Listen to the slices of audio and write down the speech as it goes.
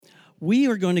We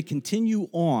are going to continue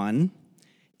on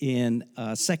in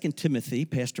 2 Timothy.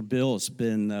 Pastor Bill has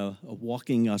been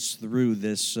walking us through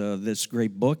this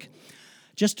great book.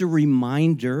 Just a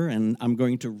reminder, and I'm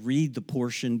going to read the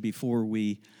portion before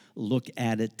we look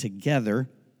at it together.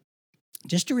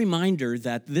 Just a reminder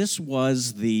that this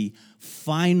was the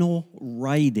final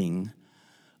writing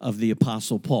of the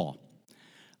Apostle Paul.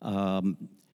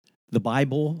 The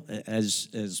Bible,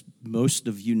 as most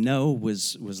of you know,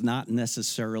 was not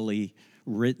necessarily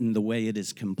written the way it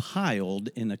is compiled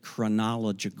in a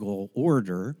chronological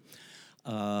order.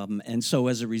 And so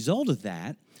as a result of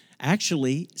that,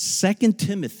 actually, 2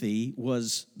 Timothy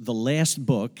was the last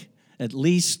book, at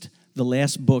least the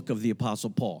last book of the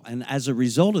Apostle Paul. And as a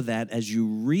result of that, as you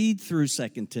read through 2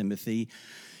 Timothy,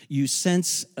 you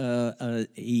sense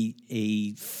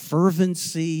a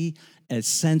fervency, a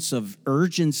sense of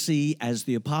urgency as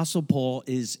the Apostle Paul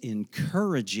is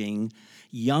encouraging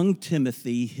young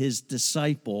Timothy, his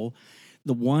disciple,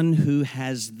 the one who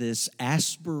has this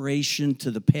aspiration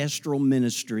to the pastoral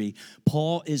ministry.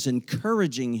 Paul is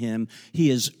encouraging him. He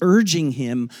is urging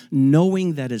him,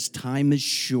 knowing that his time is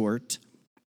short.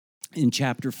 In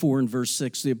chapter 4 and verse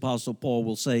 6, the Apostle Paul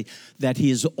will say that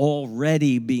he is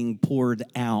already being poured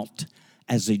out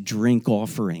as a drink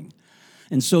offering.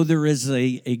 And so there is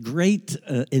a great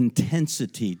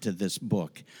intensity to this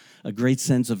book, a great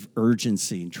sense of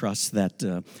urgency, and trust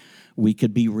that we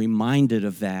could be reminded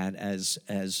of that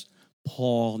as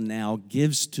Paul now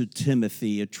gives to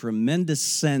Timothy a tremendous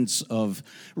sense of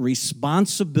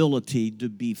responsibility to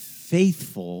be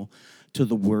faithful to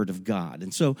the Word of God.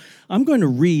 And so I'm going to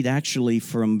read actually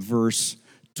from verse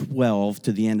 12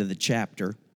 to the end of the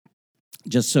chapter,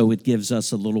 just so it gives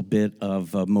us a little bit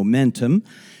of momentum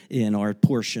in our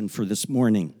portion for this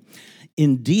morning.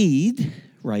 Indeed,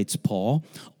 writes Paul,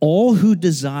 all who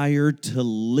desire to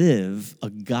live a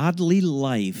godly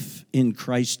life in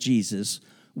Christ Jesus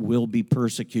will be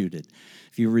persecuted.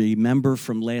 If you remember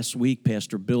from last week,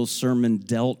 Pastor Bill's sermon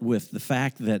dealt with the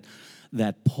fact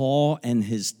that Paul and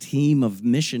his team of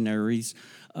missionaries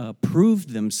proved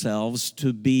themselves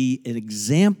to be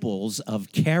examples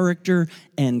of character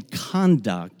and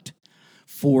conduct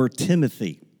for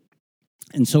Timothy.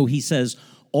 And so he says,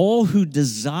 all who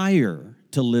desire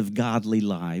to live godly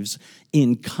lives,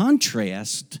 in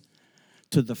contrast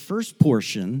to the first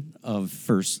portion of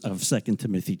 2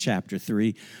 Timothy chapter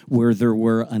 3, where there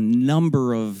were a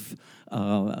number of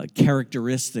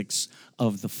characteristics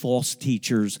of the false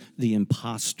teachers, the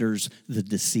imposters, the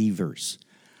deceivers.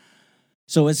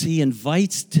 So as he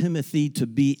invites Timothy to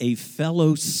be a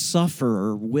fellow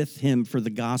sufferer with him for the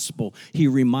gospel, he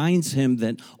reminds him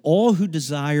that all who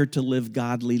desire to live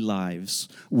godly lives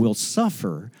will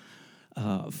suffer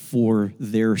for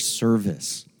their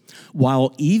service.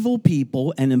 While evil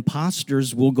people and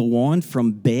imposters will go on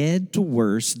from bad to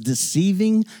worse,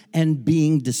 deceiving and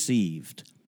being deceived.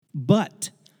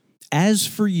 But as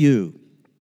for you,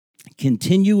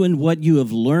 continue in what you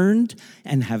have learned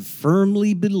and have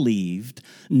firmly believed,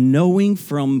 knowing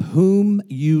from whom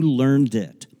you learned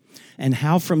it, and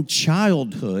how from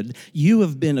childhood you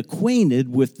have been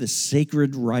acquainted with the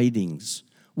sacred writings,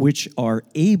 which are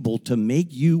able to make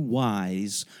you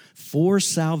wise for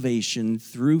salvation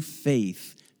through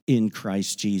faith in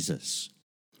Christ Jesus.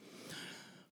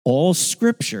 All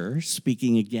Scripture,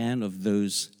 speaking again of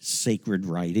those sacred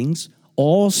writings,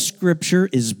 all Scripture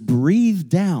is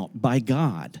breathed out by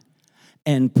God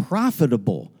and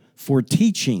profitable for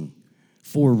teaching,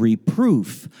 for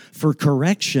reproof, for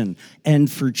correction,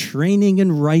 and for training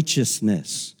in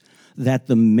righteousness, that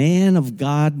the man of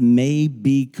God may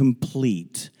be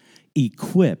complete,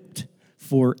 equipped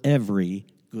for every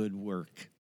good work.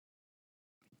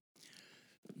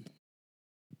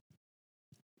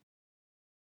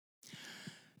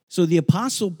 So the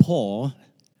Apostle Paul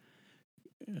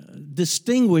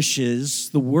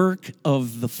distinguishes the work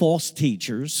of the false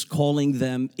teachers, calling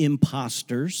them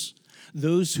imposters,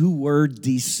 those who were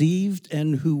deceived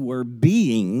and who were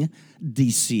being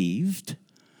deceived.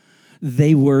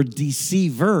 They were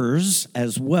deceivers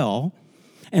as well.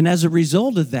 And as a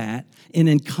result of that, and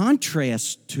in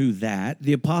contrast to that,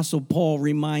 the Apostle Paul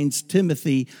reminds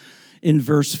Timothy in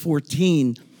verse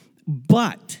 14,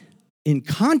 but in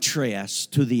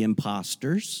contrast to the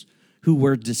imposters who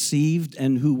were deceived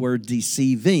and who were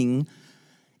deceiving,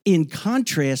 in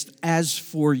contrast, as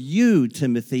for you,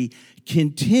 Timothy,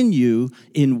 continue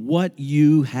in what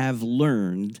you have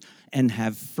learned and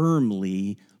have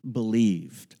firmly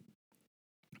believed.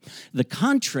 The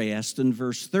contrast in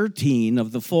verse 13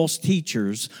 of the false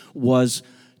teachers was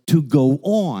to go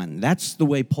on. That's the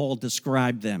way Paul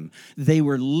described them. They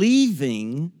were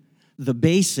leaving the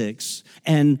basics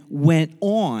and went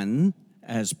on,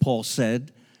 as Paul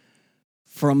said,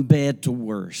 from bad to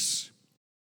worse.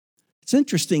 It's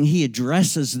interesting, he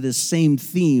addresses this same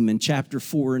theme in chapter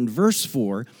 4 and verse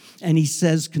 4, and he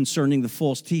says concerning the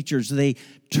false teachers, they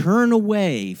turn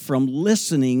away from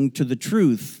listening to the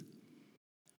truth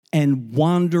and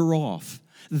wander off.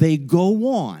 They go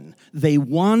on, they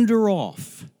wander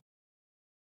off.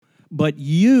 But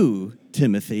you,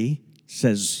 Timothy,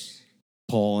 says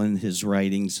Paul in his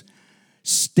writings,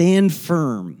 stand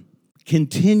firm,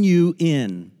 continue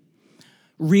in,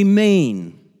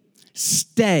 remain,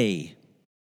 stay,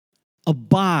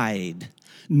 abide,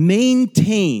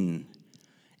 maintain.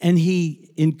 And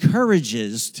he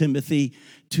encourages Timothy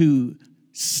to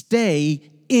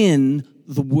stay in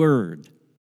the Word.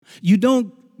 You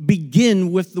don't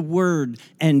begin with the Word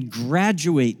and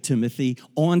graduate, Timothy,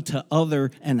 onto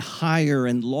other and higher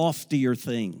and loftier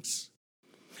things.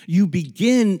 You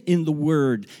begin in the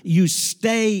Word. You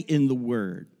stay in the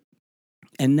Word.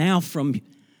 And now from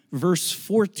verse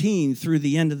 14 through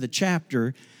the end of the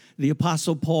chapter, the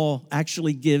Apostle Paul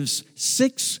actually gives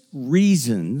 6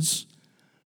 reasons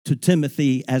to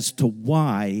Timothy as to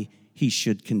why he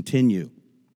should continue.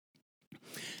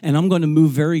 And I'm going to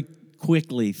move very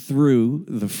quickly through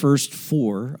the first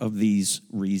 4 of these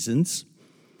reasons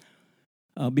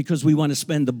because we want to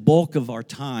spend the bulk of our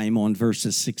time on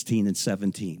verses 16 and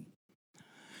 17.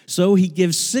 So he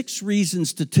gives 6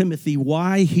 reasons to Timothy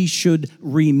why he should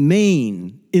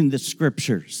remain in the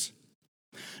Scriptures,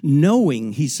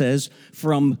 knowing, he says,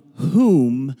 from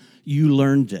whom you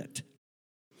learned it.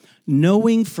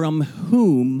 Knowing from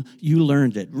whom you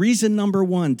learned it. Reason number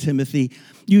 1, Timothy,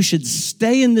 you should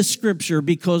stay in the Scripture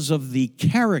because of the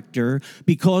character,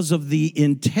 because of the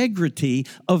integrity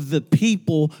of the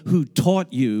people who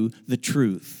taught you the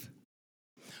truth.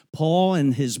 Paul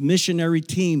and his missionary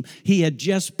team, he had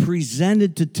just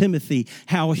presented to Timothy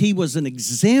how he was an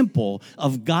example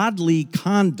of godly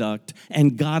conduct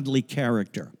and godly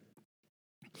character.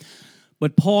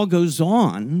 But Paul goes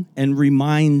on and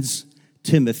reminds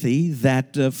Timothy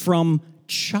that from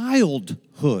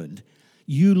childhood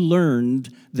you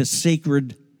learned the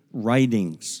sacred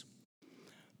writings.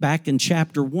 Back in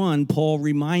chapter 1, Paul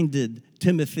reminded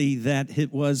Timothy that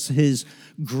it was his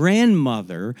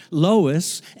grandmother,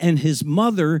 Lois, and his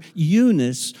mother,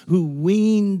 Eunice, who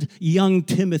weaned young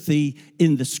Timothy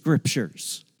in the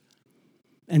Scriptures.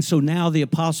 And so now the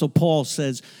Apostle Paul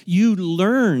says, you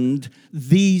learned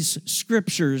these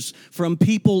Scriptures from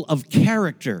people of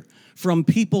character, from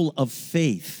people of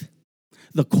faith.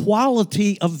 The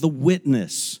quality of the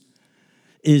witness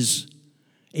is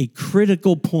a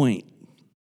critical point,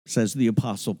 says the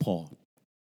Apostle Paul.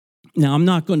 Now, I'm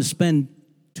not going to spend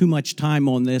too much time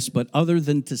on this, but other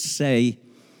than to say,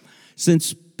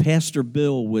 since Pastor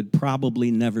Bill would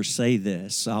probably never say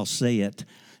this, I'll say it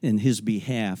in his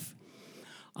behalf.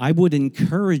 I would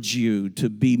encourage you to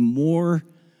be more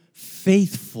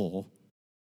faithful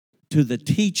to the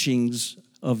teachings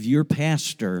of your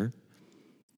pastor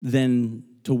than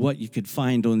to what you could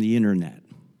find on the internet.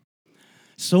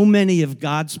 So many of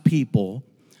God's people,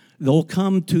 they'll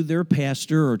come to their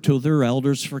pastor or to their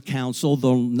elders for counsel.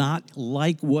 They'll not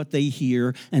like what they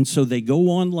hear, and so they go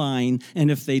online, and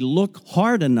if they look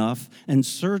hard enough and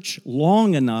search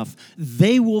long enough,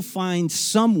 they will find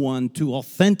someone to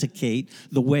authenticate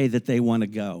the way that they want to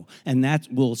go. And that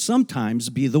will sometimes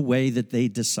be the way that they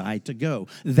decide to go.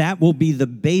 That will be the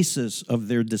basis of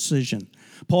their decision.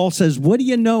 Paul says, what do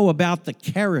you know about the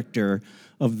character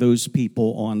of those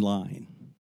people online?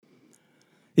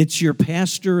 It's your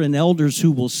pastor and elders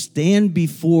who will stand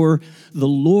before the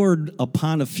Lord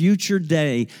upon a future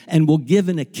day and will give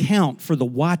an account for the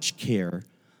watch care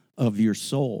of your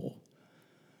soul.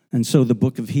 And so the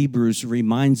book of Hebrews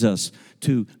reminds us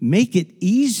to make it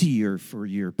easier for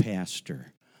your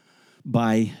pastor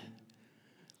by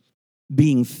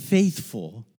being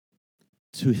faithful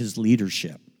to his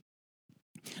leadership.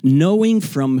 Knowing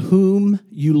from whom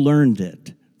you learned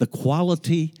it, the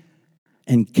quality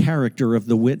and character of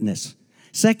the witness.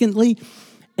 Secondly,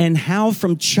 and how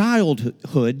from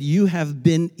childhood you have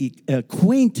been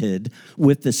acquainted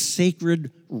with the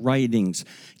sacred writings.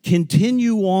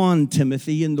 Continue on,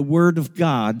 Timothy, in the Word of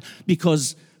God,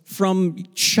 because from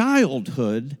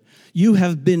childhood you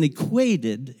have been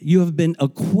acquainted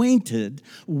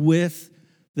with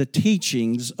the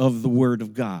teachings of the Word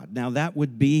of God. Now that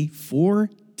would be for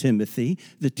Timothy,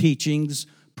 the teachings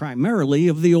primarily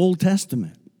of the Old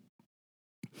Testament.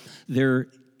 There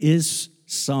is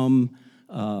some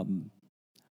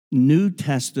New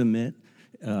Testament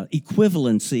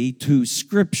equivalency to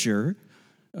Scripture.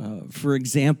 For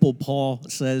example, Paul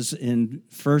says in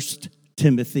 1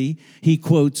 Timothy, he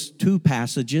quotes two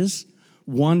passages,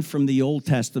 one from the Old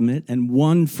Testament and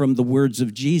one from the words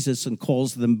of Jesus, and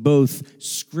calls them both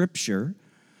Scripture.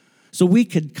 So we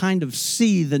could kind of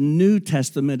see the New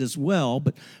Testament as well,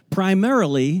 but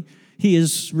primarily he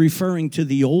is referring to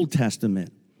the Old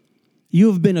Testament.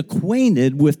 You have been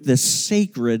acquainted with the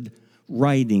sacred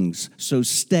writings, so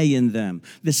stay in them.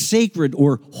 The sacred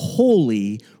or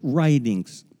holy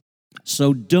writings.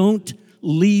 So don't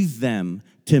leave them,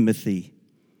 Timothy.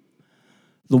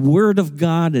 The Word of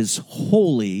God is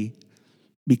holy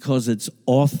because its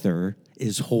author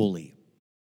is holy.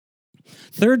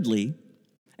 Thirdly,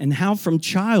 and how from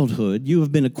childhood you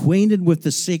have been acquainted with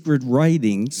the sacred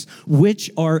writings,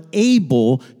 which are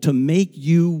able to make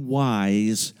you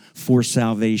wise for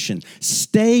salvation.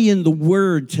 Stay in the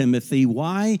Word, Timothy.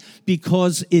 Why?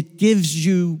 Because it gives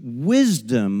you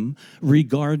wisdom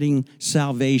regarding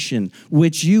salvation,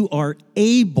 which you are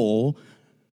able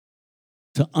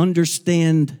to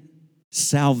understand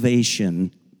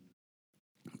salvation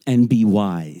and be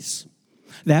wise.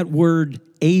 That word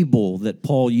able that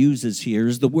Paul uses here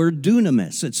is the word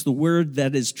dunamis. It's the word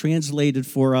that is translated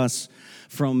for us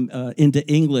from into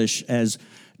English as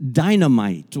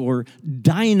dynamite or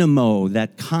dynamo,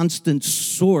 that constant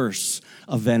source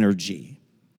of energy.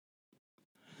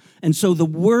 And so the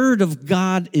Word of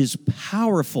God is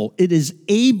powerful. It is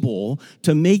able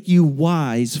to make you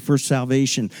wise for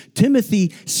salvation.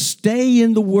 Timothy, stay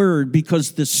in the Word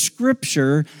because the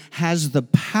Scripture has the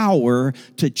power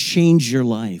to change your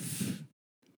life.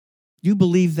 Do you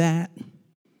believe that?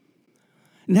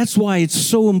 And that's why it's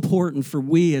so important for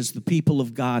we as the people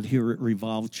of God here at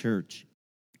Revolve Church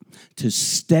to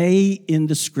stay in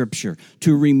the Scripture,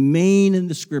 to remain in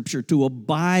the Scripture, to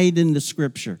abide in the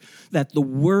Scripture, that the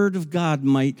Word of God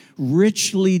might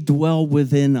richly dwell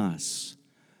within us,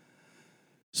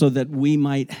 so that we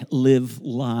might live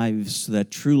lives that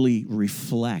truly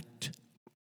reflect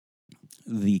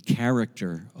the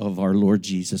character of our Lord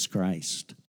Jesus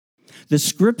Christ. The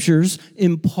Scriptures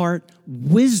impart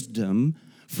wisdom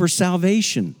for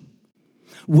salvation.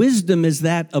 Wisdom is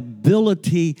that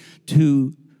ability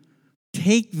to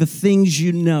take the things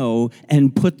you know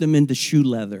and put them into shoe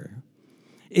leather.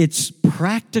 It's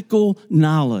practical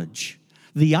knowledge.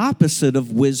 The opposite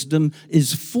of wisdom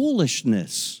is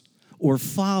foolishness or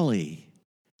folly.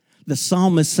 The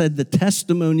psalmist said, the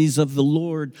testimonies of the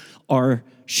Lord are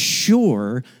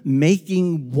sure,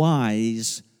 making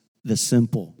wise the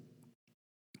simple.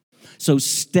 So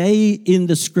stay in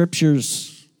the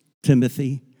Scriptures,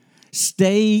 Timothy.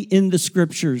 Stay in the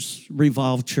Scriptures,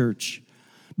 Revolve Church,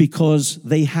 because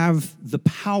they have the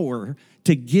power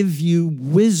to give you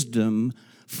wisdom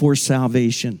for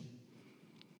salvation.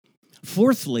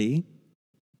 Fourthly,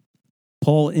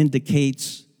 Paul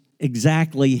indicates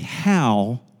exactly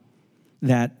how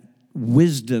that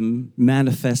wisdom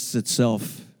manifests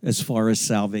itself as far as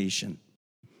salvation,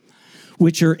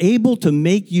 which are able to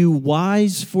make you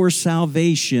wise for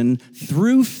salvation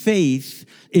through faith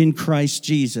in Christ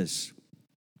Jesus.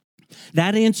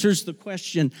 That answers the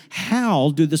question, how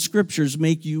do the Scriptures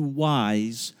make you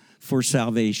wise for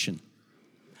salvation?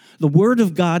 The Word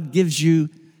of God gives you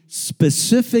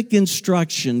specific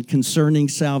instruction concerning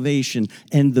salvation,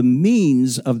 and the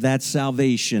means of that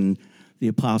salvation, the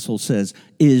apostle says,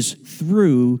 is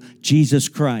through Jesus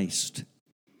Christ.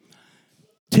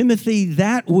 Timothy,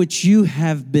 that which you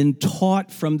have been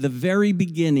taught from the very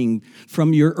beginning,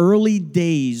 from your early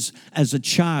days as a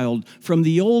child, from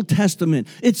the Old Testament,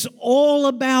 it's all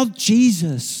about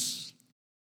Jesus.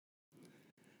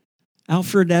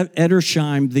 Alfred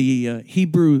Edersheim, the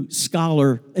Hebrew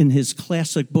scholar, in his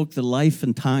classic book, The Life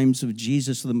and Times of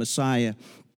Jesus the Messiah,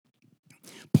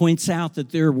 points out that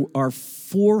there are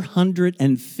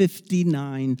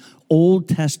 459 Old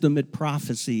Testament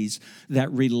prophecies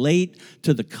that relate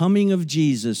to the coming of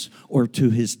Jesus or to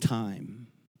his time.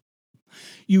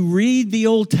 You read the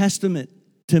Old Testament,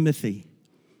 Timothy.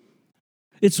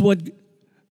 It's what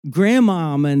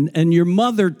grandma and your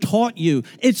mother taught you.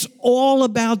 It's all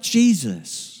about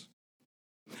Jesus.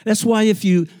 That's why if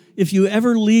you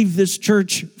ever leave this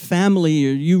church family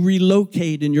or you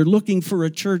relocate and you're looking for a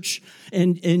church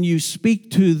and you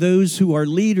speak to those who are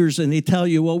leaders and they tell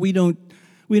you, well, we don't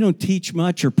teach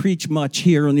much or preach much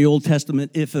here in the Old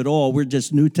Testament, if at all. We're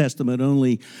just New Testament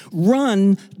only.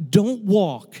 Run, don't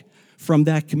walk from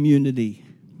that community.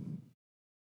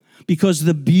 Because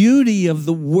the beauty of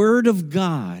the Word of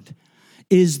God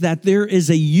is that there is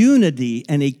a unity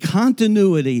and a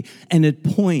continuity, and it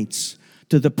points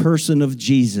to the person of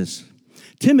Jesus.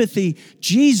 Timothy,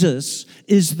 Jesus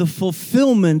is the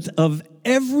fulfillment of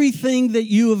everything that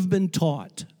you have been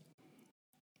taught.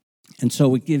 And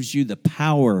so it gives you the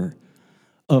power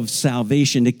of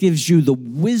salvation. It gives you the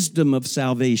wisdom of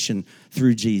salvation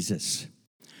through Jesus.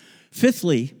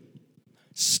 Fifthly,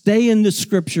 stay in the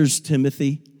Scriptures,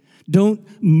 Timothy. Don't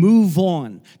move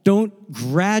on. Don't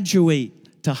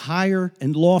graduate to higher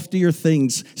and loftier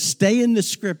things. Stay in the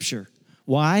Scripture.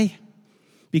 Why?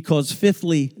 Because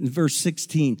fifthly, in verse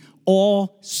 16,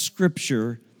 all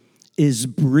Scripture is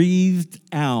breathed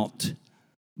out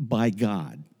by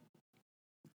God.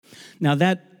 Now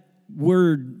that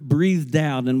word breathed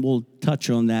out, and we'll touch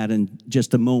on that in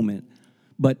just a moment,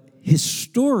 but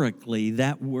historically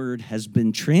that word has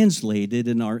been translated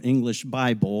in our English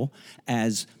Bible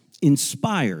as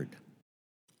inspired.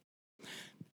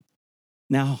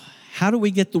 Now, how do we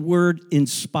get the word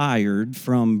inspired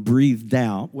from breathed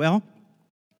out? Well,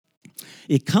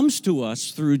 it comes to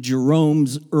us through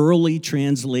Jerome's early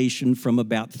translation from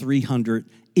about 300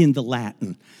 in the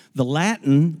Latin. The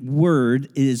Latin word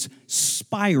is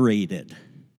spirated,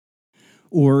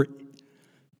 or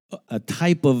a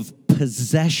type of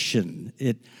possession.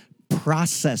 It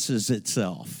processes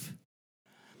itself.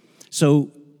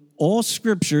 So all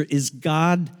Scripture is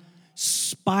God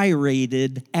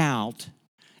spirated out,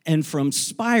 and from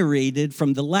spirated,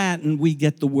 from the Latin, we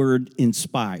get the word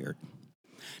inspired.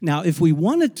 Now, if we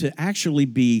wanted to actually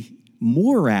be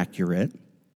more accurate,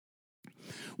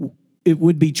 it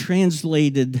would be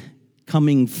translated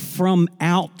coming from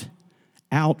out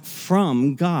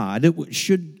from God. It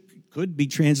could be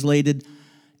translated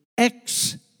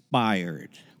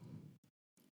expired.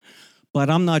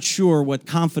 But I'm not sure what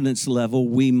confidence level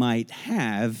we might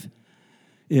have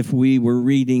if we were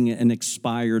reading an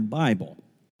expired Bible.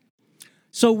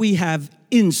 So we have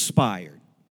inspired.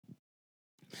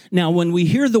 Now, when we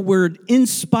hear the word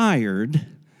inspired,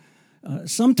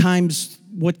 sometimes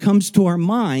what comes to our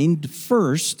mind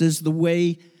first is the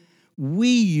way we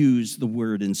use the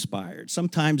word inspired.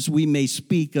 Sometimes we may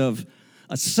speak of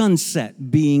a sunset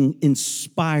being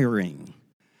inspiring,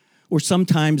 or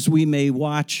sometimes we may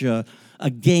watch a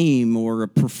game or a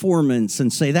performance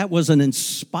and say that was an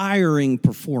inspiring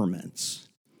performance.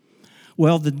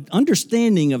 Well, the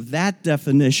understanding of that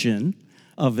definition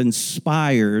of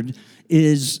inspired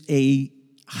is a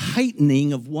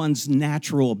heightening of one's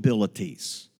natural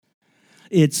abilities.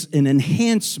 It's an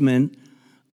enhancement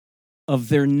of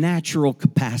their natural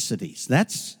capacities.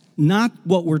 That's not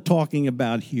what we're talking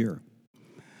about here.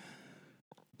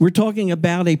 We're talking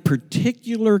about a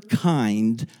particular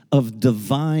kind of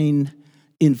divine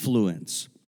influence.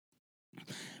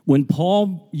 When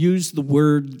Paul used the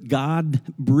word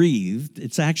God-breathed,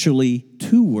 it's actually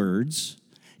two words.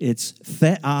 It's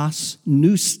theos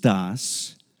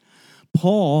neustos.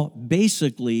 Paul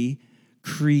basically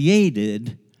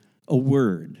created a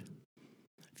word.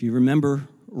 If you remember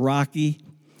Rocky,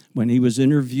 when he was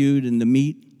interviewed in the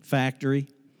meat factory,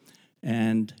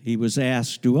 and he was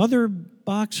asked, do other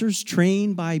boxers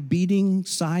train by beating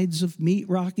sides of meat,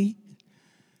 Rocky?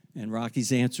 And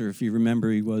Rocky's answer, if you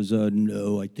remember, he was,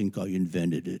 no, I think I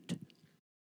invented it.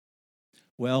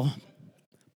 Well,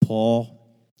 Paul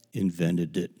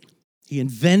invented it. He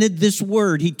invented this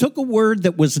word. He took a word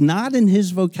that was not in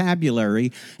his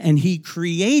vocabulary, and he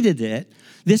created it.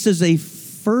 This is a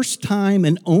first time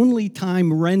and only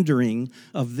time rendering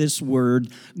of this word,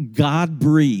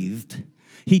 God-breathed.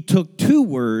 He took two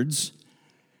words,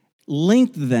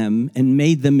 linked them, and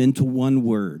made them into one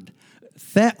word.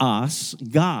 Theos,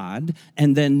 God,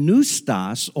 and then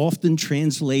neustos, often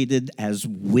translated as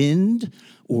wind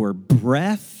or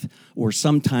breath or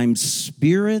sometimes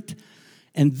spirit.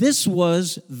 And this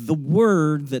was the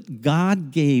word that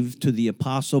God gave to the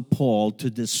Apostle Paul to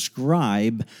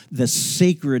describe the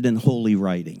sacred and holy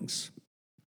writings.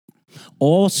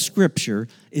 All Scripture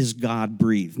is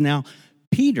God-breathed. Now,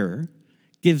 Peter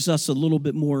gives us a little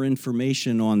bit more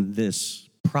information on this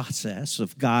process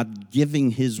of God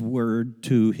giving his word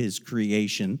to his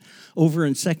creation over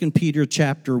in 2 Peter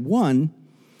chapter 1,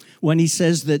 when he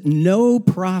says that no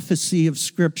prophecy of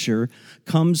Scripture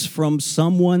comes from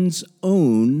someone's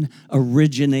own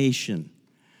origination.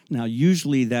 Now,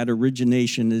 usually that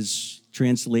origination is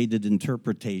translated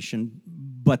interpretation,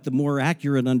 but the more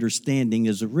accurate understanding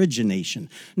is origination.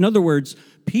 In other words,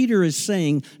 Peter is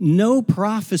saying no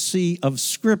prophecy of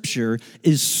Scripture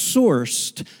is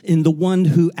sourced in the one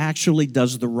who actually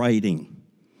does the writing.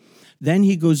 Then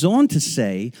he goes on to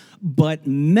say, but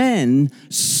men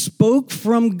spoke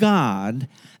from God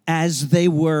as they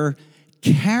were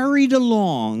carried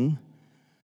along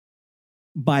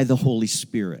by the Holy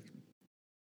Spirit.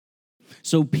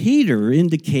 So Peter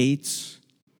indicates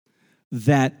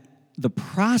that the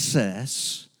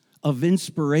process of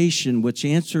inspiration, which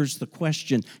answers the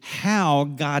question how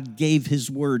God gave his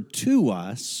word to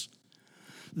us,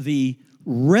 the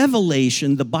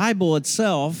Revelation, the Bible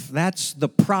itself, that's the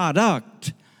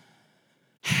product.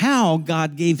 How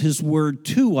God gave his word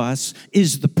to us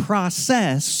is the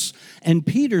process. And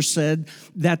Peter said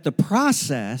that the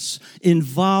process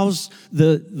involves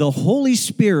the Holy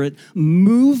Spirit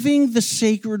moving the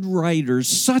sacred writers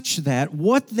such that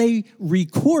what they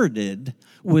recorded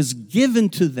was given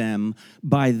to them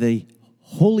by the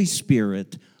Holy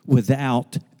Spirit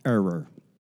without error.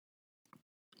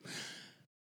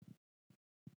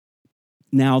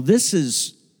 Now, this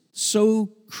is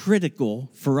so critical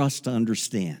for us to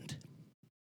understand.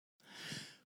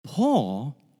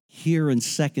 Paul, here in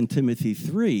 2 Timothy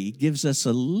 3, gives us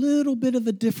a little bit of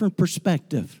a different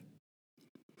perspective.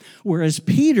 Whereas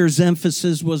Peter's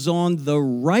emphasis was on the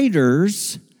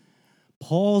writers,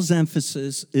 Paul's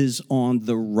emphasis is on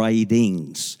the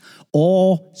writings.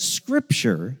 All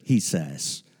Scripture, he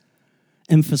says,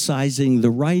 emphasizing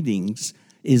the writings,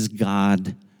 is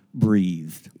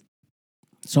God-breathed.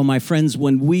 So, my friends,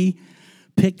 when we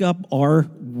pick up our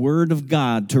Word of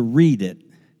God to read it,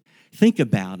 think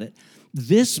about it.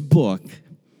 This book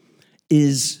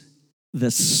is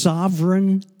the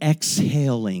sovereign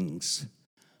exhalings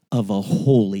of a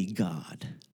holy God.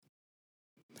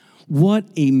 What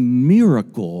a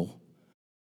miracle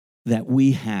that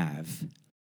we have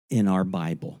in our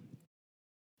Bible.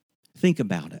 Think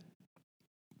about it.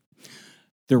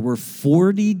 There were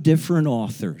 40 different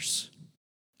authors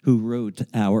who wrote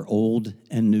our Old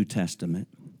and New Testament.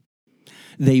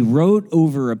 They wrote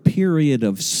over a period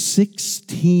of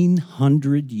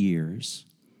 1,600 years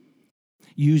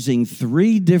using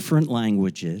 3 different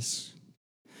languages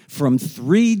from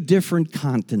 3 different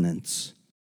continents.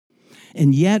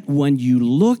 And yet, when you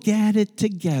look at it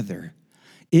together,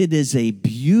 it is a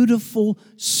beautiful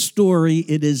story.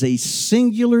 It is a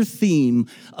singular theme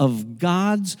of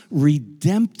God's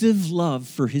redemptive love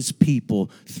for his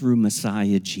people through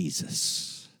Messiah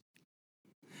Jesus.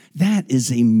 That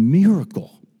is a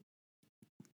miracle.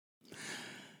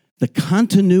 The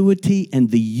continuity and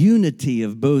the unity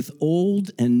of both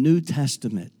Old and New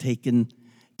Testament taken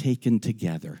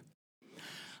together.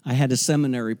 I had a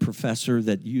seminary professor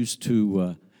that used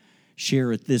to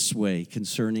share it this way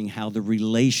concerning how the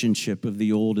relationship of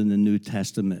the Old and the New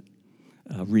Testament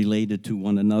related to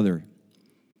one another.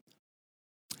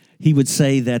 He would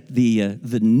say that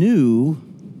the new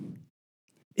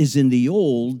is in the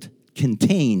old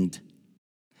contained.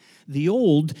 The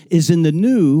old is in the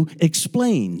new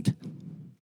explained.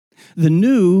 The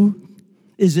new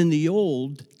is in the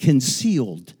old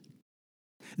concealed.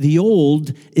 The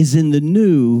old is in the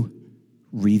new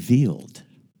revealed.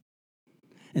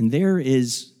 And there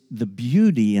is the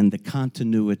beauty and the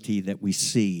continuity that we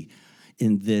see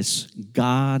in this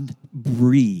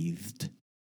God-breathed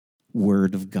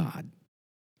Word of God.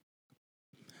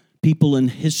 People in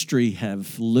history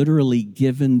have literally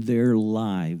given their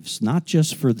lives, not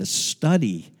just for the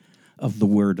study of the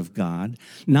Word of God,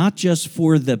 not just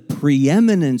for the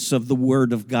preeminence of the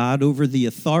Word of God over the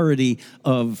authority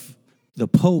of the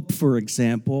Pope, for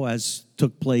example, as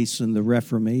took place in the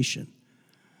Reformation.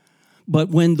 But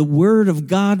when the Word of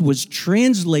God was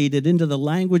translated into the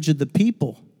language of the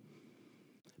people,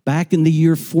 back in the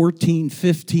year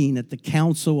 1415 at the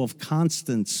Council of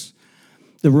Constance,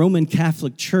 the Roman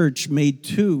Catholic Church made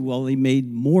they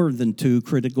made more than 2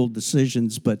 critical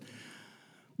decisions, but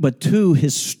 2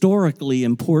 historically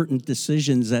important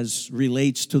decisions as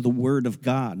relates to the Word of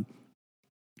God.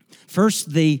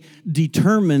 First, they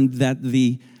determined that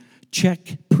the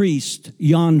Czech priest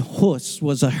Jan Hus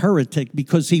was a heretic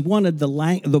because he wanted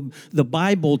the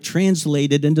Bible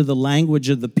translated into the language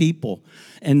of the people.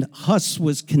 And Hus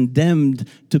was condemned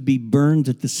to be burned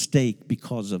at the stake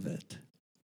because of it.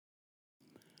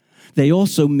 They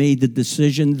also made the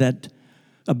decision that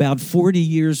about 40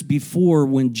 years before,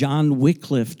 when John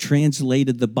Wycliffe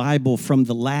translated the Bible from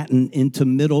the Latin into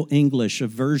Middle English, a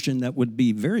version that would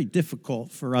be very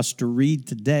difficult for us to read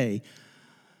today,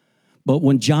 but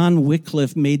when John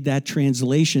Wycliffe made that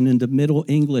translation into Middle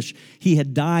English, he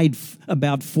had died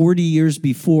about 40 years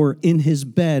before in his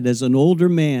bed as an older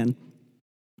man,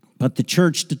 but the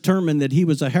church determined that he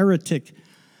was a heretic.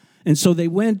 And so they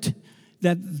went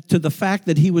to the fact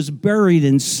that he was buried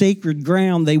in sacred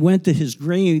ground. They went to his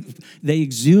grave, they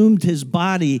exhumed his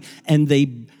body, and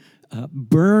they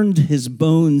burned his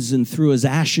bones and threw his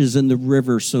ashes in the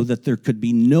river so that there could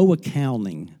be no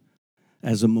accounting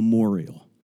as a memorial.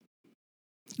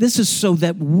 This is so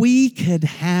that we could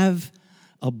have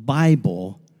a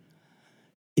Bible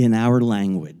in our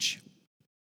language.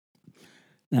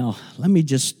 Now, let me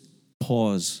just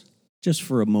pause just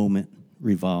for a moment,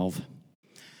 Revolve.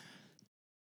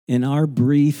 In our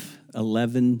brief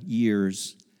 11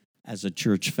 years as a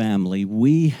church family,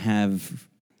 we have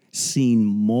seen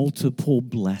multiple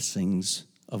blessings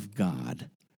of God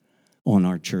on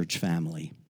our church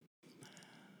family.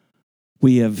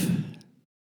 We have,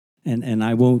 and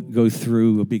I won't go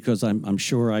through because I'm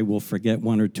sure I will forget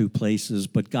one or two places,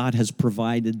 but God has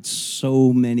provided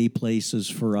so many places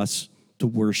for us to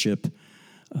worship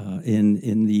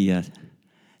in the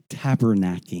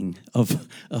tabernacling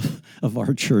of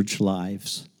our church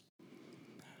lives.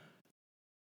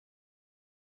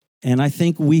 And I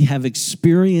think we have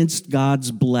experienced God's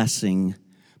blessing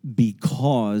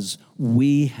because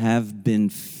we have been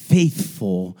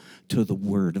faithful to the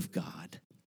Word of God.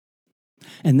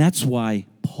 And that's why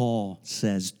Paul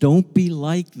says, don't be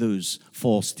like those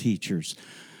false teachers,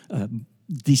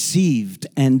 deceived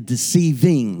and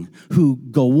deceiving, who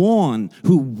go on,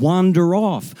 who wander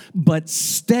off. But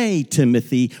stay,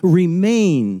 Timothy,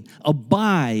 remain,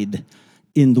 abide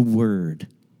in the Word.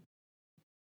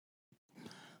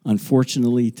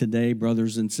 Unfortunately, today,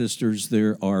 brothers and sisters,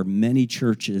 there are many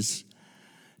churches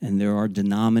and there are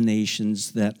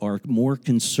denominations that are more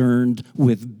concerned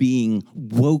with being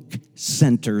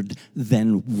woke-centered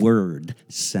than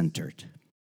word-centered.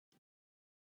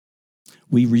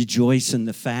 We rejoice in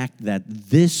the fact that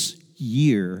this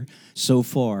year, so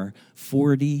far,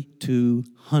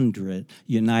 4,200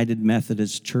 United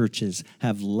Methodist churches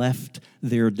have left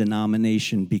their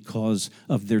denomination because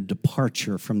of their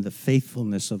departure from the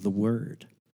faithfulness of the Word.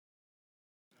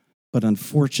 But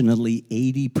unfortunately,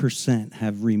 80%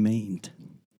 have remained.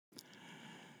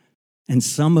 And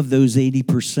some of those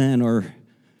 80% are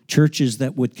churches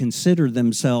that would consider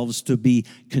themselves to be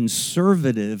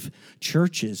conservative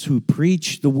churches who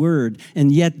preach the Word, and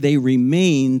yet they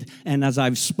remained, and as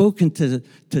I've spoken to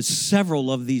several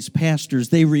of these pastors,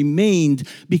 they remained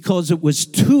because it was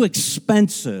too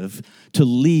expensive to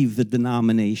leave the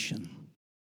denomination.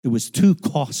 It was too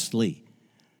costly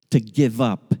to give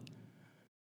up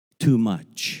too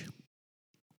much.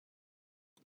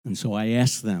 And so I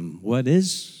asked them, what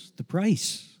is the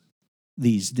price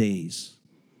these days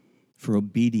for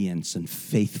obedience and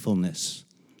faithfulness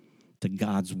to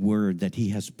God's Word that He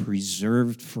has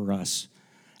preserved for us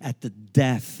at the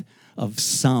death of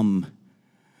some?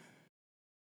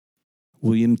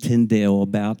 William Tyndale,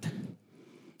 about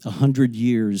 100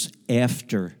 years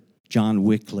after John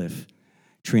Wycliffe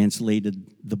translated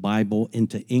the Bible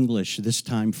into English, this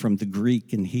time from the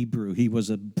Greek and Hebrew. He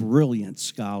was a brilliant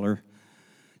scholar,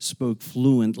 spoke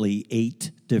fluently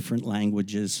 8 different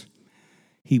languages.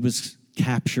 He was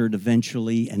captured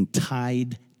eventually and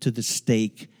tied to the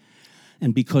stake.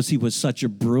 And because he was such a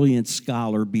brilliant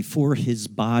scholar, before his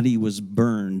body was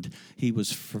burned, he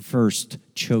was first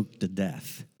choked to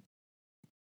death.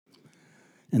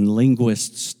 And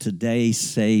linguists today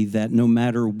say that no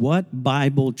matter what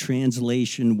Bible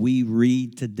translation we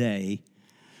read today,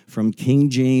 from King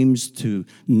James to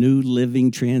New Living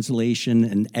Translation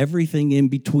and everything in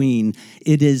between,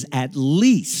 it is at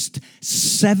least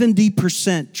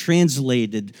 70%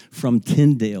 translated from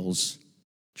Tyndale's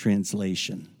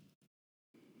translation.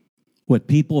 What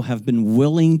people have been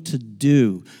willing to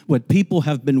do, what people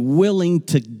have been willing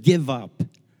to give up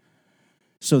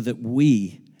so that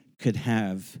we could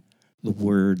have the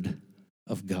Word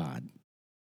of God.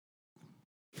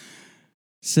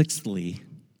 Sixthly,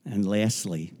 and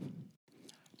lastly,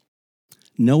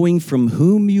 knowing from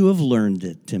whom you have learned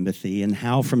it, Timothy, and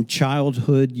how from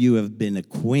childhood you have been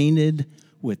acquainted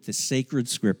with the sacred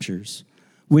Scriptures,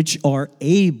 which are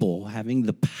able, having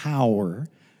the power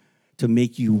to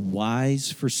make you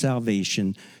wise for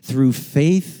salvation through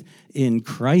faith in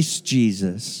Christ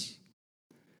Jesus.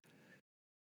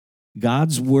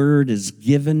 God's Word is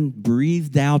given,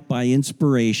 breathed out by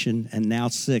inspiration, and now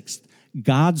sixth,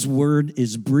 God's Word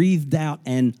is breathed out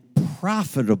and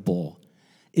profitable.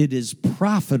 It is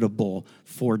profitable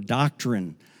for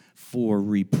doctrine, for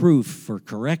reproof, for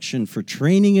correction, for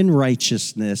training in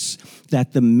righteousness,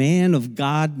 that the man of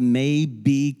God may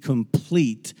be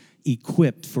complete,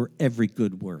 equipped for every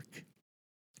good work.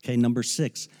 Okay, number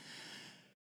 6.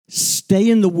 Stay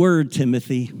in the Word,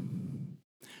 Timothy,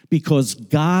 because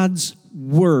God's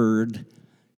Word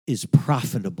is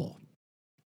profitable.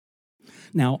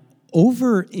 Now,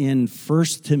 over in 1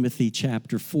 Timothy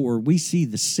chapter 4, we see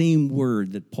the same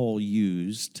word that Paul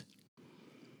used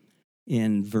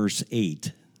in verse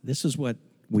 8. This is what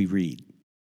we read.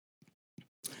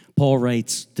 Paul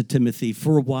writes to Timothy,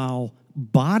 "For while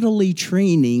bodily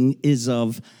training is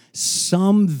of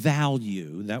some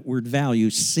value," that word value,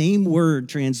 same word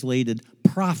translated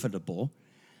profitable.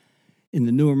 In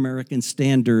the New American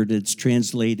Standard, it's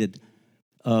translated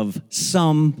of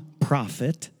some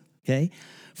profit, okay?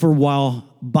 "For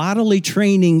while bodily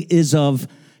training is of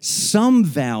some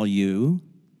value,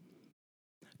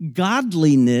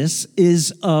 godliness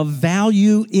is of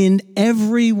value in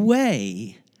every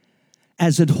way,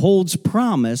 as it holds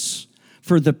promise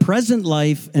for the present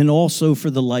life and also for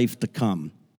the life to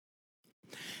come.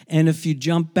 And if you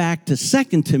jump back to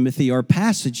 2 Timothy, our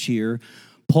passage here,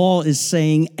 Paul is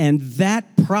saying, and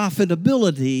that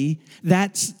profitability,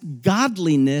 that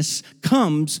godliness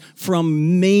comes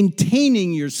from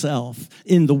maintaining yourself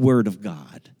in the Word of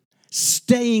God,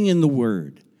 staying in the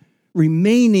Word,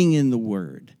 remaining in the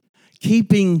Word,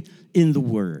 keeping in the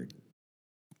Word,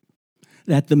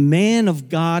 that the man of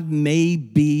God may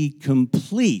be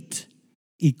complete,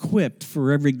 equipped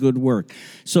for every good work.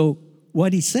 So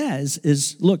what he says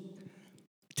is, look,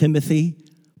 Timothy,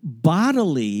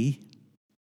 bodily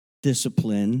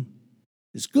discipline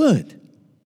is good.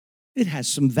 It has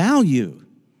some value.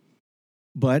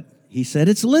 But he said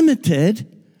it's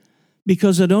limited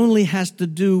because it only has to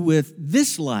do with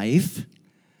this life.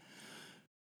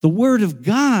 The Word of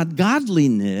God,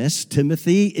 godliness,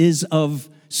 Timothy, is of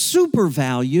super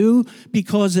value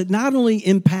because it not only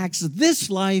impacts this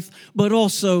life, but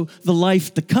also the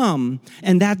life to come.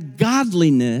 And that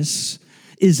godliness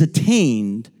is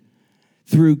attained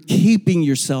through keeping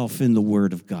yourself in the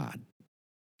Word of God.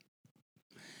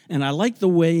 And I like the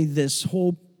way this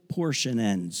whole portion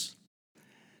ends,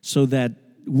 so that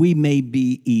we may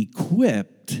be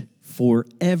equipped for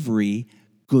every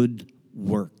good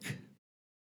work.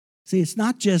 See, it's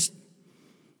not just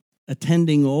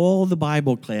attending all the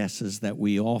Bible classes that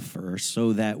we offer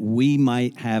so that we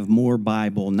might have more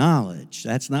Bible knowledge.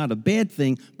 That's not a bad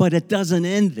thing, but it doesn't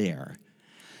end there.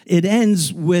 It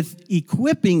ends with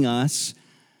equipping us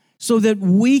so that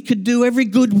we could do every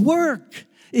good work.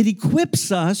 It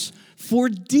equips us for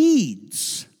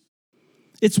deeds.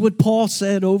 It's what Paul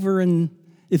said over in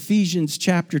Ephesians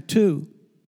chapter 2.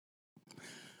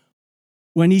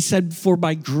 When he said, for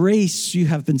by grace you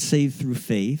have been saved through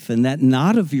faith, and that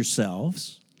not of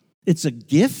yourselves. It's a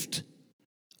gift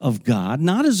of God,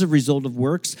 not as a result of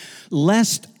works,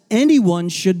 lest anyone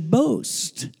should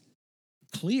boast.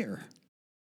 Clear.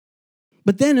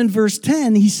 But then in verse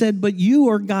 10, he said, but you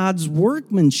are God's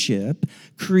workmanship,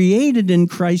 created in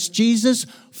Christ Jesus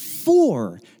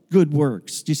for good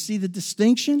works. Do you see the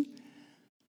distinction?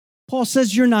 Paul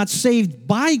says you're not saved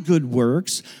by good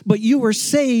works, but you are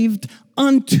saved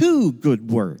unto good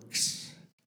works.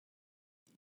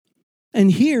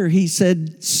 And here he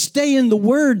said, stay in the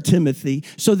Word, Timothy,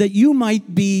 so that you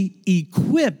might be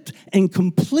equipped and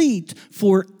complete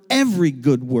for every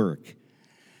good work.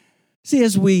 See,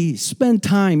 as we spend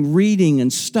time reading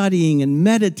and studying and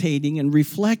meditating and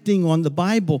reflecting on the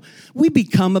Bible, we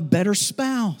become a better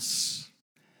spouse.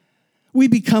 We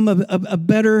become a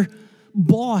better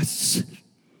boss,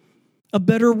 a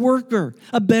better worker,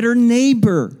 a better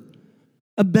neighbor,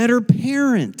 a better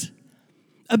parent,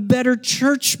 a better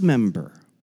church member.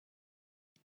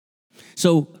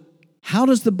 So, how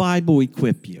does the Bible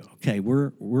equip you? Okay,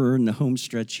 we're in the home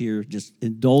stretch here. Just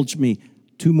indulge me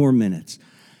 2 more minutes.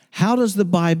 How does the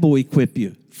Bible equip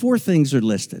you? 4 things are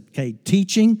listed, okay?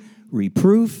 Teaching,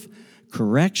 reproof,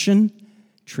 correction,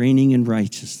 training in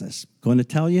righteousness. Going to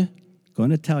tell you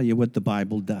what the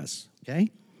Bible does, okay?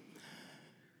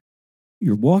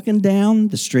 You're walking down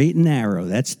the straight and narrow.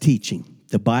 That's teaching.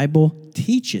 The Bible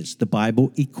teaches. The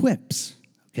Bible equips,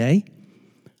 okay?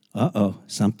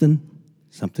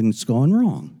 Something's going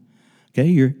wrong. Okay,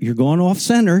 you're going off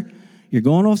center. You're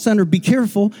going off center. Be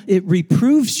careful. It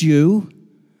reproves you.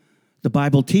 The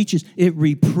Bible teaches. It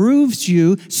reproves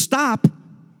you. Stop.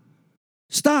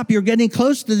 You're getting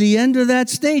close to the end of that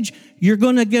stage. You're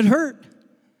going to get hurt.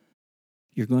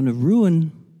 You're going to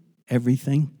ruin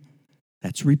everything.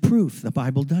 That's reproof. The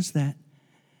Bible does that.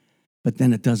 But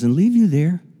then it doesn't leave you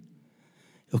there.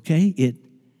 Okay?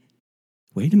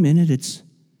 Wait a minute. It's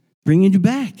bringing you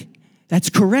back.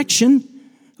 That's correction.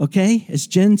 Okay? As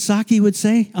Jen Psaki would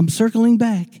say, I'm circling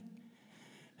back.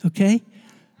 Okay?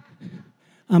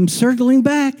 I'm circling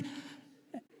back.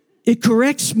 It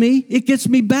corrects me. It gets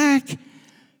me back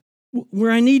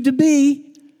where I need to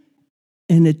be.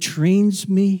 And it trains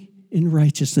me in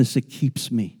righteousness. It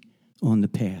keeps me on the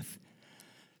path.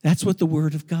 That's what the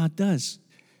Word of God does,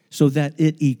 so that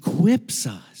it equips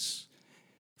us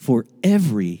for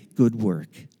every good work.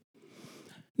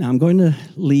 Now, I'm going to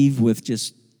leave with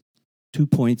just 2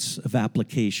 points of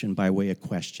application by way of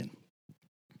question.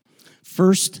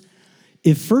 First,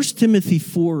 if 1 Timothy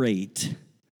 4:8,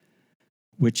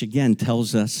 which again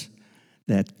tells us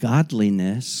that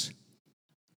godliness,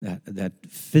 that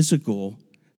physical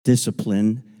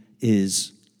discipline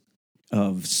is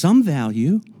of some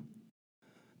value,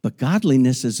 but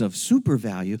godliness is of super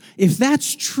value. If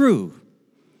that's true,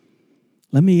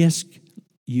 Let me ask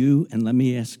you and let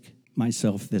me ask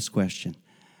myself this question.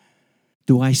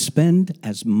 Do I spend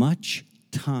as much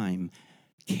time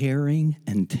caring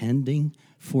and tending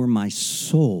for my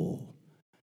soul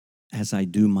as I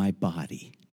do my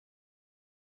body?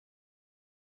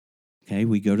 Okay,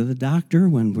 we go to the doctor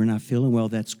when we're not feeling well,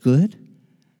 that's good.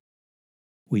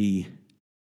 We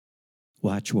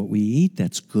watch what we eat,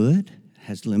 that's good,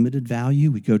 has limited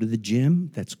value. We go to the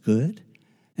gym, that's good.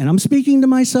 And I'm speaking to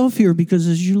myself here because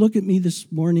as you look at me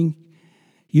this morning,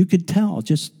 you could tell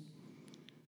just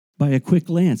by a quick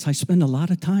glance, I spend a lot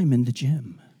of time in the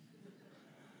gym.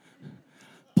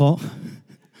 Paul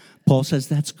says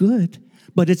that's good,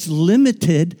 but it's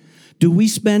limited. Do we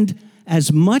spend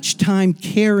as much time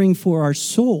caring for our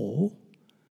soul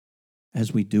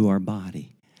as we do our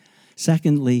body?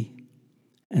 Secondly,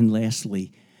 and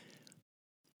lastly,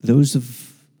 those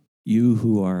of you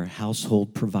who are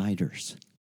household providers,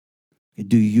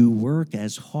 do you work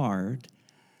as hard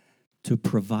to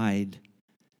provide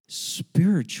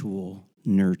spiritual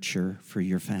nurture for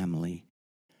your family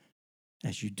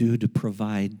as you do to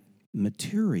provide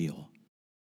material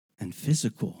and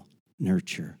physical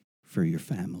nurture for your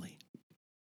family?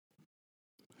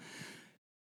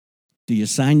 Do you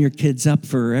sign your kids up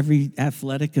for every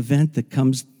athletic event that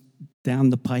comes down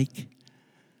the pike?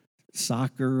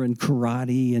 Soccer and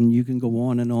karate, and you can go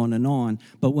on and on and on.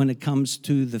 But when it comes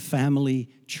to the family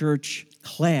church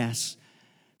class,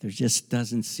 there just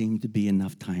doesn't seem to be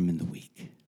enough time in the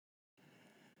week.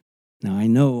 Now, I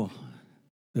know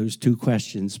those two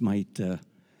questions might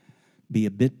be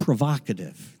a bit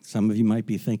provocative. Some of you might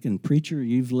be thinking, preacher,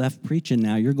 you've left preaching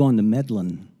now. You're going to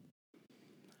Medlin.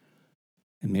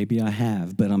 And maybe I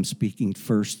have, but I'm speaking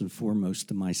first and foremost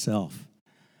to myself.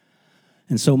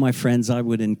 And so, my friends, I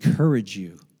would encourage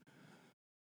you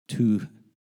to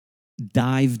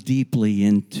dive deeply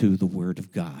into the Word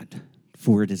of God,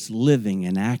 for it is living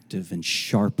and active and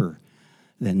sharper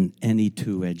than any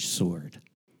two-edged sword.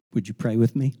 Would you pray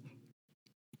with me?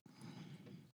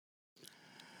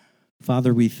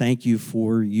 Father, we thank you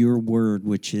for your Word,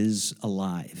 which is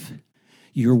alive,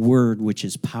 your Word, which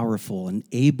is powerful and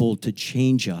able to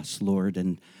change us, Lord,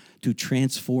 and to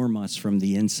transform us from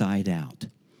the inside out.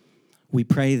 We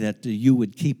pray that you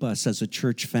would keep us as a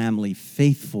church family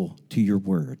faithful to your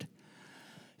word.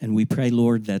 And we pray,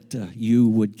 Lord, that you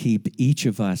would keep each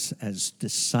of us as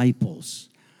disciples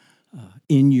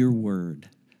in your word.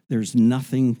 There's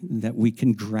nothing that we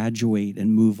can graduate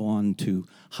and move on to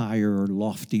higher or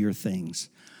loftier things.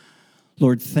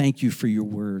 Lord, thank you for your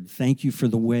word. Thank you for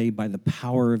the way, by the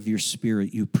power of your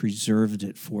Spirit, you preserved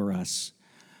it for us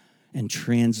and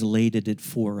translated it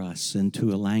for us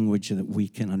into a language that we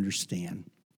can understand.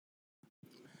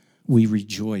 We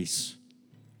rejoice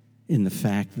in the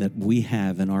fact that we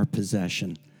have in our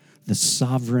possession the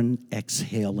sovereign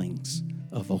exhalings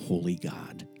of a holy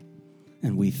God.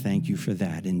 And we thank you for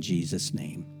that in Jesus'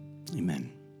 name.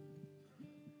 Amen.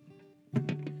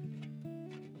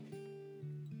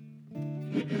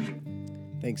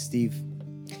 Thanks, Steve.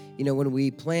 You know, when we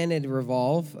planted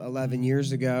Revolve 11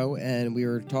 years ago and we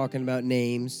were talking about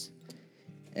names,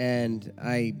 and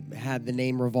I had the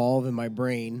name Revolve in my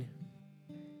brain,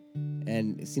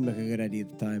 and it seemed like a good idea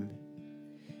at the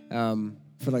time.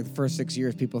 For like the first 6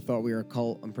 years, people thought we were a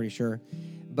cult, I'm pretty sure.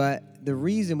 But the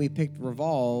reason we picked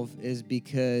Revolve is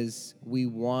because we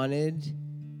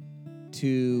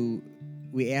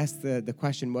asked the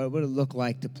question, what would it look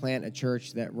like to plant a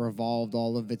church that revolved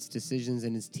all of its decisions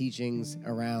and its teachings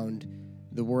around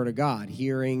the Word of God,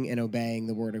 hearing and obeying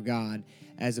the Word of God,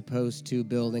 as opposed to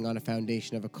building on a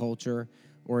foundation of a culture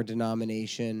or a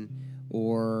denomination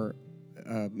or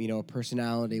a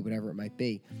personality, whatever it might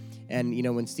be. And,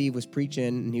 when Steve was preaching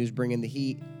and he was bringing the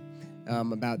heat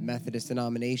about Methodist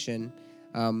denomination,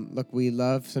 look, we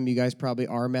love, some of you guys probably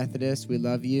are Methodists. We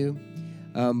love you.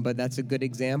 But that's a good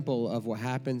example of what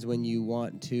happens when you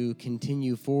want to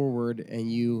continue forward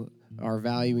and you are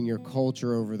valuing your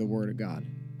culture over the Word of God.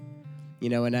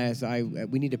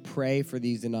 And we need to pray for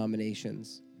these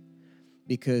denominations,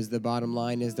 because the bottom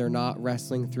line is they're not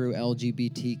wrestling through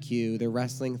LGBTQ. They're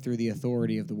wrestling through the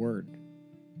authority of the Word.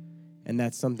 And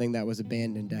that's something that was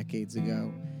abandoned decades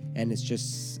ago. And it's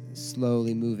just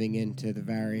slowly moving into the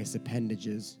various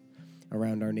appendages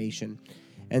around our nation.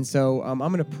 And so I'm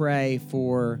going to pray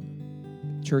for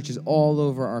churches all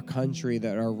over our country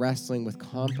that are wrestling with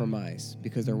compromise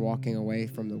because they're walking away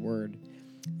from the Word.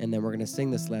 And then we're going to sing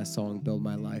this last song, Build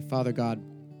My Life. Father God,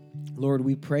 Lord,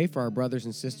 we pray for our brothers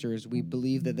and sisters. We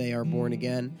believe that they are born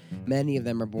again. Many of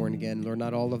them are born again. Lord,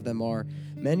 not all of them are.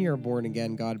 Many are born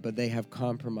again, God, but they have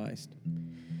compromised.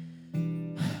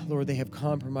 Lord, they have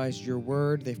compromised your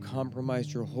word. They've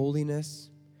compromised your holiness.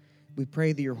 We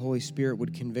pray that your Holy Spirit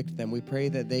would convict them. We pray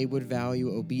that they would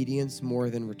value obedience more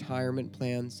than retirement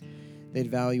plans. They'd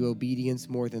value obedience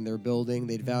more than their building.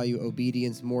 They'd value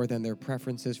obedience more than their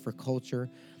preferences for culture.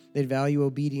 They'd value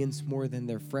obedience more than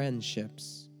their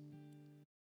friendships.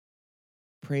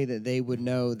 Pray that they would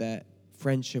know that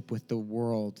friendship with the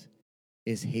world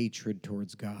is hatred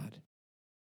towards God.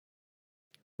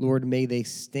 Lord, may they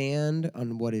stand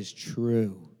on what is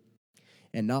true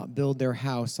and not build their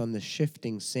house on the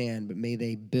shifting sand, but may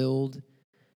they build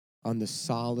on the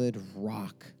solid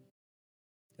rock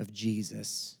of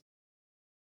Jesus.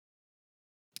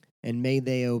 And may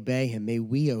they obey him, may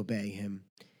we obey him,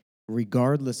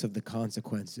 regardless of the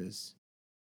consequences,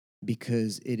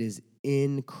 because it is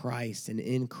in Christ and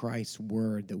in Christ's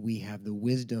word that we have the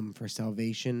wisdom for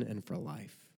salvation and for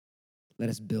life. Let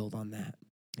us build on that.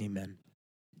 Amen.